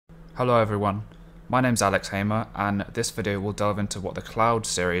Hello everyone, my name's Alex Hamer, and this video will delve into what the Cloud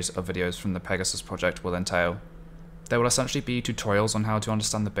series of videos from the Pegasus Project will entail. There will essentially be tutorials on how to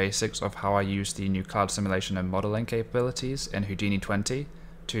understand the basics of how I use the new cloud simulation and modeling capabilities in Houdini 20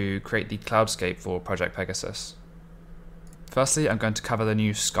 to create the cloudscape for Project Pegasus. Firstly, I'm going to cover the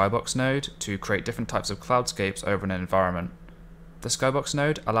new skybox node to create different types of cloudscapes over an environment. The skybox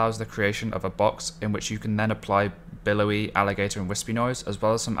node allows the creation of a box in which you can then apply billowy, alligator and wispy noise, as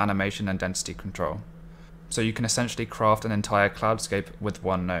well as some animation and density control. So you can essentially craft an entire cloudscape with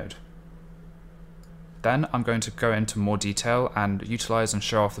one node. Then I'm going to go into more detail and utilize and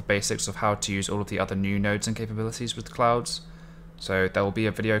show off the basics of how to use all of the other new nodes and capabilities with clouds. So there will be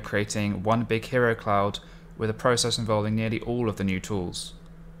a video creating one big hero cloud with a process involving nearly all of the new tools.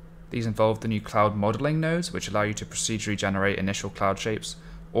 These involve the new cloud modeling nodes, which allow you to procedurally generate initial cloud shapes,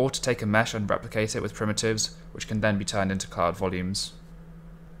 or to take a mesh and replicate it with primitives, which can then be turned into cloud volumes.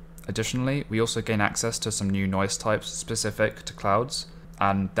 Additionally, we also gain access to some new noise types specific to clouds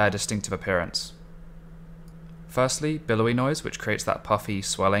and their distinctive appearance. Firstly, billowy noise, which creates that puffy,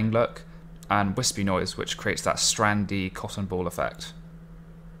 swelling look, and wispy noise, which creates that strandy cotton ball effect.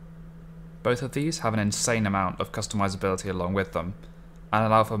 Both of these have an insane amount of customizability along with them, and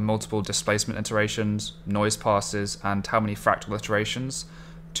allow for multiple displacement iterations, noise passes, and how many fractal iterations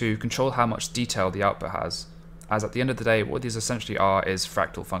to control how much detail the output has, as at the end of the day what these essentially are is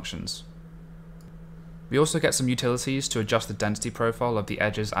fractal functions. We also get some utilities to adjust the density profile of the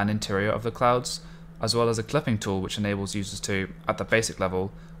edges and interior of the clouds, as well as a clipping tool which enables users to, at the basic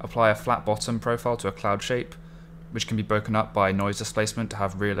level, apply a flat bottom profile to a cloud shape, which can be broken up by noise displacement to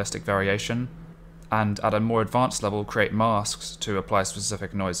have realistic variation, and at a more advanced level create masks to apply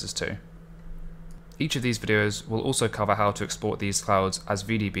specific noises to. Each of these videos will also cover how to export these clouds as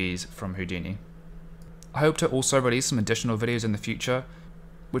VDBs from Houdini. I hope to also release some additional videos in the future,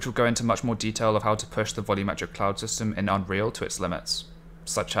 which will go into much more detail of how to push the volumetric cloud system in Unreal to its limits,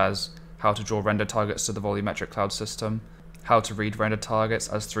 such as how to draw render targets to the volumetric cloud system, how to read render targets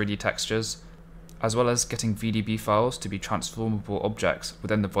as 3D textures, as well as getting VDB files to be transformable objects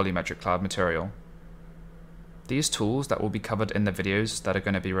within the volumetric cloud material. These tools that will be covered in the videos that are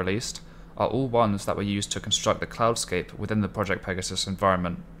going to be released are all ones that were used to construct the cloudscape within the Project Pegasus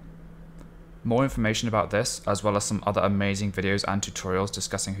environment. More information about this, as well as some other amazing videos and tutorials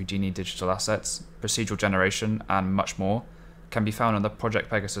discussing Houdini digital assets, procedural generation, and much more, can be found on the Project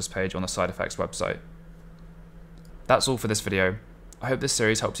Pegasus page on the Side Effects website. That's all for this video. I hope this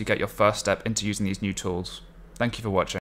series helps you get your first step into using these new tools. Thank you for watching.